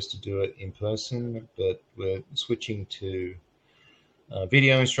proposed to do it in person, but we're switching to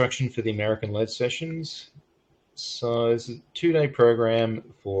video instruction for the American-led sessions. So it's a 2-day program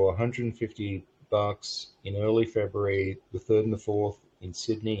for $150 in early February, the 3rd and the 4th in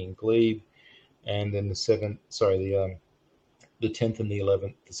Sydney in Glebe, and then the 10th and the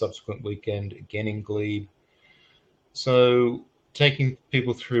 11th, the subsequent weekend, again in Glebe. So taking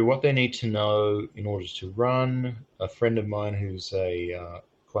people through what they need to know in order to run. A friend of mine who's a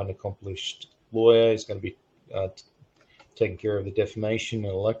quite an accomplished lawyer is going to be taking care of the defamation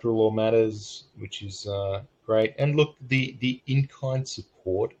and electoral law matters, which is great. And look, the in-kind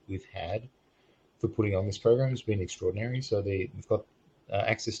support we've had for putting on this program has been extraordinary. So we've got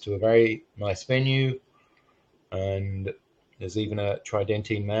access to a very nice venue, and there's even a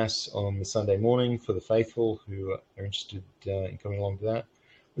Tridentine Mass on the Sunday morning for the faithful who are interested in coming along to that.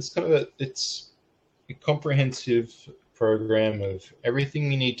 It's a comprehensive program of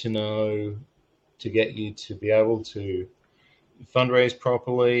everything you need to know to get you to be able to fundraise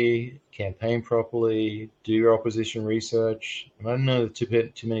properly, campaign properly, do your opposition research. And I don't know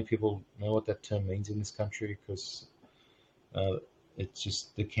that too many people know what that term means in this country, because it's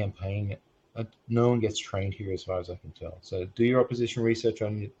just the campaign. No one gets trained here as far as I can tell. So do your opposition research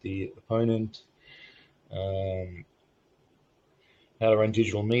on the opponent, how to run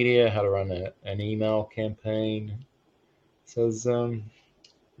digital media, how to run an email campaign. So the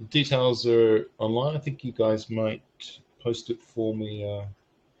details are online. I think you guys might post it for me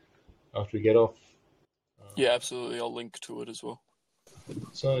after we get off. Yeah, absolutely. I'll link to it as well.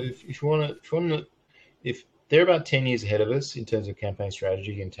 So if they're about 10 years ahead of us in terms of campaign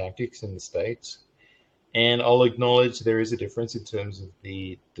strategy and tactics in the States, and I'll acknowledge there is a difference in terms of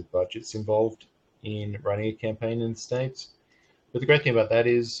the budgets involved in running a campaign in the States. But the great thing about that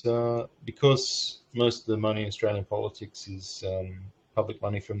is because most of the money in Australian politics is public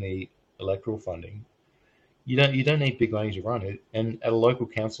money from the electoral funding, you don't need big money to run it. And at a local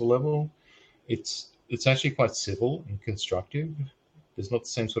council level, it's actually quite civil and constructive. There's not the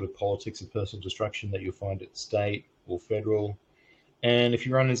same sort of politics of personal destruction that you'll find at state or federal. And if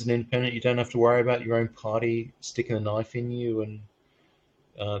you run as an independent, you don't have to worry about your own party sticking a knife in you and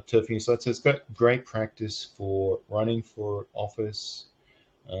turfing you. So it's got great practice for running for office.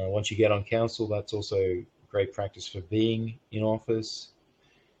 Once you get on council, that's also great practice for being in office.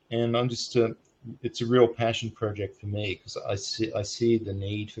 And I'm just it's a real passion project for me, because I see the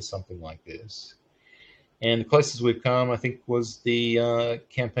need for something like this. And the closest we've come, I think, was the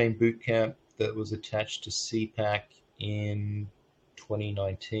campaign boot camp that was attached to CPAC in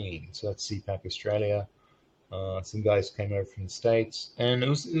 2019. So that's CPAC Australia. Some guys came over from the States, and it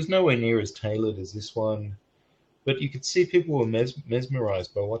was nowhere near as tailored as this one. But you could see people were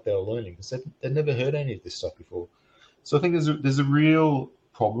mesmerized by what they were learning, because they'd never heard any of this stuff before. So I think there's a real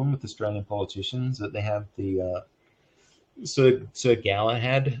problem with Australian politicians, that they have the Sir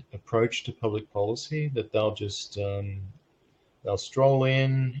Galahad approach to public policy, that they'll just they'll stroll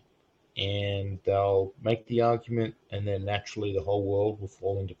in and they'll make the argument, and then naturally the whole world will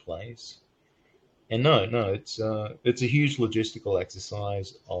fall into place. And no, it's a huge logistical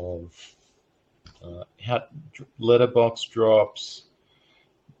exercise of how letterbox drops,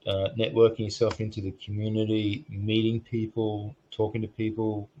 networking yourself into the community, meeting people, talking to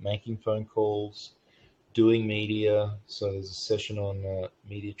people, making phone calls, doing media. So there's a session on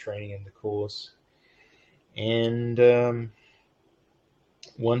media training in the course. And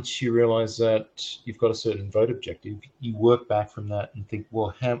once you realize that you've got a certain vote objective, you work back from that and think,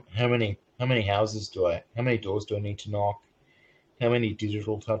 well, how many doors do I need to knock? How many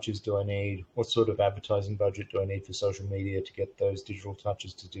digital touches do I need? What sort of advertising budget do I need for social media to get those digital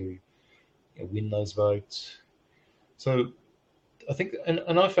touches to win those votes? So I think,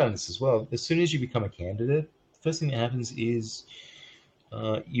 and I found this as well, as soon as you become a candidate, the first thing that happens is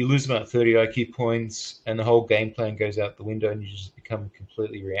you lose about 30 IQ points and the whole game plan goes out the window and you just become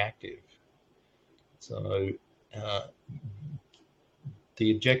completely reactive. So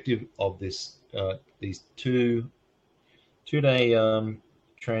the objective of this these two-day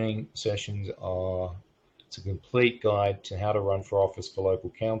training sessions are, it's a complete guide to how to run for office for local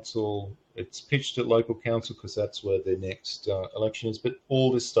council. It's pitched at local council because that's where the next election is, but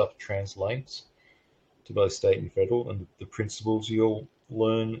all this stuff translates to both state and federal, and the principles you'll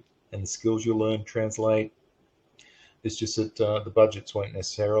learn and the skills you'll learn translate. It's just that the budgets won't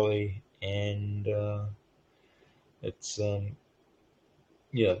necessarily, and it's the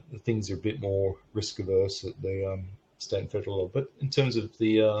things are a bit more risk averse at the state and federal level. But in terms of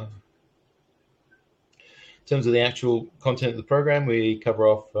the actual content of the program, we cover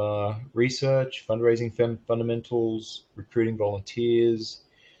off research, fundraising fundamentals, recruiting volunteers,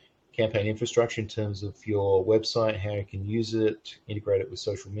 campaign infrastructure in terms of your website, how you can use it, integrate it with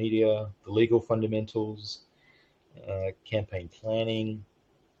social media, the legal fundamentals, campaign planning,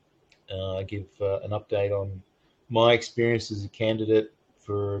 give an update on my experience as a candidate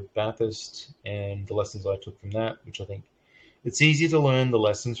for Bathurst and the lessons I took from that, which I think it's easy to learn the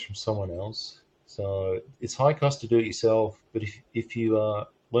lessons from someone else. So it's high cost to do it yourself, but if you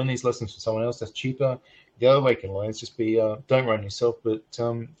learn these lessons from someone else, that's cheaper. The other way you can learn is just be don't run yourself, but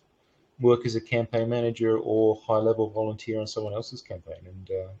work as a campaign manager or high-level volunteer on someone else's campaign and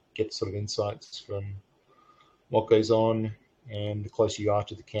get sort of insights from what goes on. And the closer you are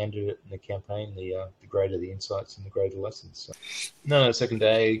to the candidate and the campaign, the greater the insights and the greater the lessons. So, second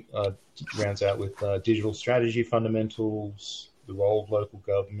day rounds out with digital strategy fundamentals, the role of local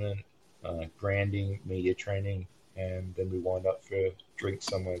government, branding, media training, and then we wind up for drinks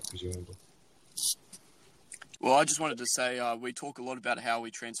somewhere, presumably. Well, I just wanted to say we talk a lot about how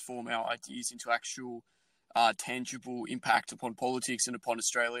we transform our ideas into actual tangible impact upon politics and upon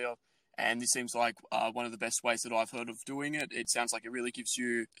Australia. And this seems like one of the best ways that I've heard of doing it. It sounds like it really gives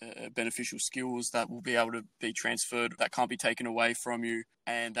you beneficial skills that will be able to be transferred, that can't be taken away from you,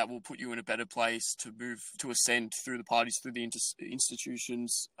 and that will put you in a better place to move, to ascend through the parties, through the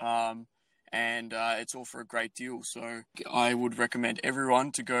institutions. And it's all for a great deal. So I would recommend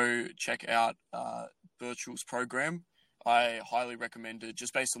everyone to go check out Burchell's program. I highly recommend it.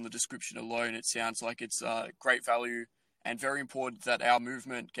 Just based on the description alone, it sounds like it's great value and very important that our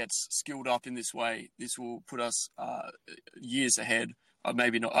movement gets skilled up in this way. This will put us years ahead.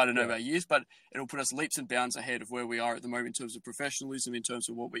 Maybe not, I don't know about years, but it'll put us leaps and bounds ahead of where we are at the moment in terms of professionalism, in terms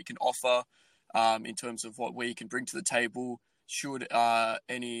of what we can offer, in terms of what we can bring to the table. Should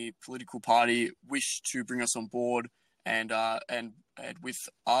any political party wish to bring us on board and with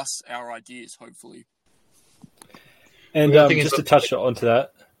us, our ideas, hopefully. And just to touch onto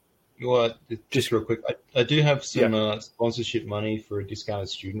that. Well, just real quick, I do have some sponsorship money for a discounted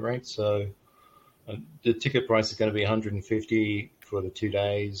student rate. So the ticket price is going to be $150 for the 2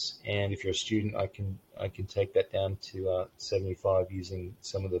 days, and if you're a student, I can take that down to $75 using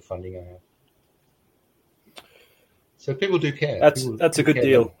some of the funding I have. So people do care. That's a good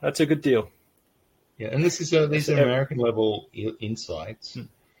deal. That's a good deal. Yeah, and these are American level insights,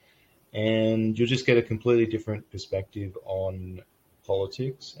 and you'll just get a completely different perspective on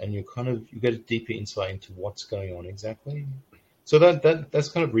politics, and you get a deeper insight into what's going on exactly. So that's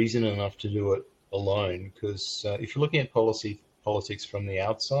kind of reason enough to do it alone, because if you're looking at politics from the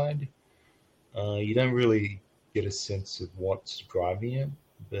outside, you don't really get a sense of what's driving it.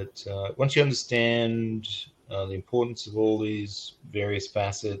 But once you understand the importance of all these various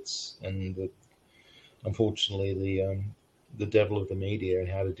facets and unfortunately the devil of the media and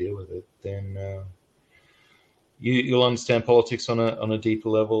how to deal with it, then you'll understand politics on a deeper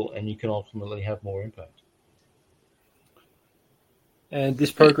level, and you can ultimately have more impact. And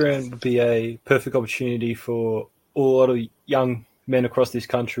this program would be a perfect opportunity for a lot of young men across this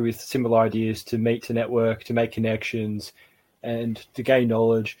country with similar ideas to meet, to network, to make connections, and to gain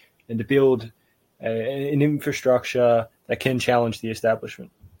knowledge, and to build an infrastructure that can challenge the establishment.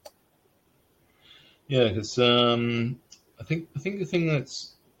 Yeah, because I think the thing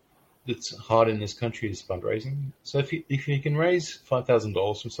that's hard in this country is fundraising. So if you can raise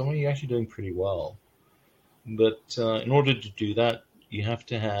 $5,000 from someone, you're actually doing pretty well. But in order to do that, you have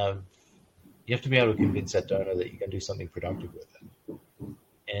to be able to convince that donor that you can do something productive with it.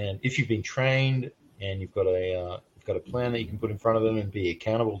 And if you've been trained and you've got a plan that you can put in front of them and be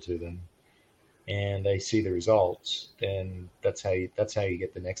accountable to them, and they see the results, then that's how you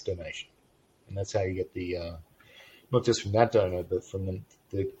get the next donation, and that's how you get the not just from that donor, but from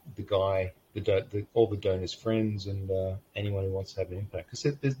the guy, all the donors' friends, and anyone who wants to have an impact.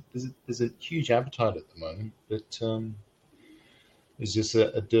 Because there's a huge appetite at the moment, but there's just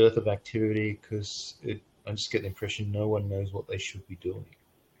a dearth of activity because I just get the impression no one knows what they should be doing.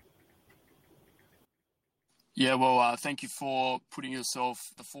 Yeah, well, thank you for putting yourself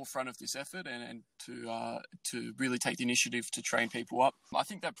at the forefront of this effort and to really take the initiative to train people up. I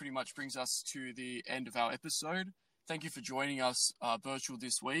think that pretty much brings us to the end of our episode. Thank you for joining us, Burchell,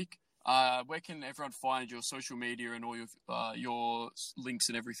 this week. Where can everyone find your social media and all your links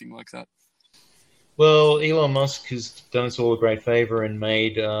and everything like that? Well, Elon Musk has done us all a great favor and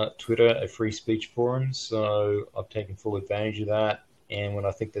made Twitter a free speech forum, so I've taken full advantage of that. And when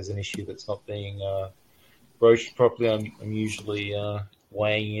I think there's an issue that's not being broached properly, I'm usually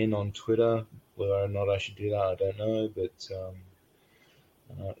weighing in on Twitter. Whether or not I should do that, I don't know, but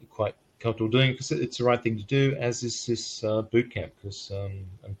quite comfortable doing it because it's the right thing to do, as is this boot camp, because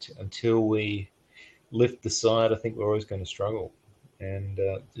until we lift the side, I think we're always going to struggle. And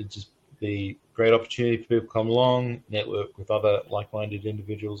it just be a great opportunity for people to come along, network with other like-minded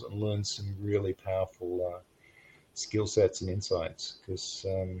individuals, and learn some really powerful skill sets and insights, because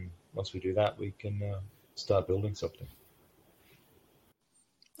once we do that, we can start building something.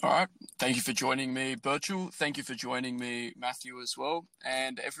 All right. Thank you for joining me, Burchell. Thank you for joining me, Matthew, as well.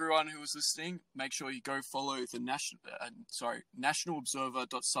 And everyone who is listening, make sure you go follow the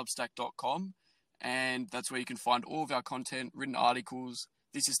nationalobserver.substack.com, and that's where you can find all of our content, written articles.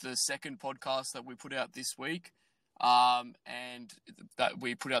 This is the second podcast that we put out this week, and that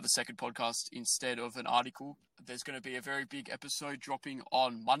we put out the second podcast instead of an article. There's going to be a very big episode dropping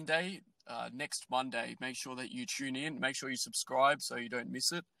on Monday, next Monday. Make sure that you tune in. Make sure you subscribe so you don't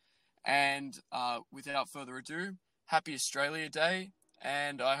miss it. And without further ado, happy Australia Day,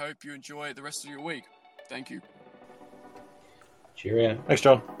 and I hope you enjoy the rest of your week. Thank you. Cheerio. Thanks,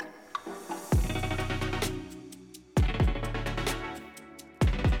 John.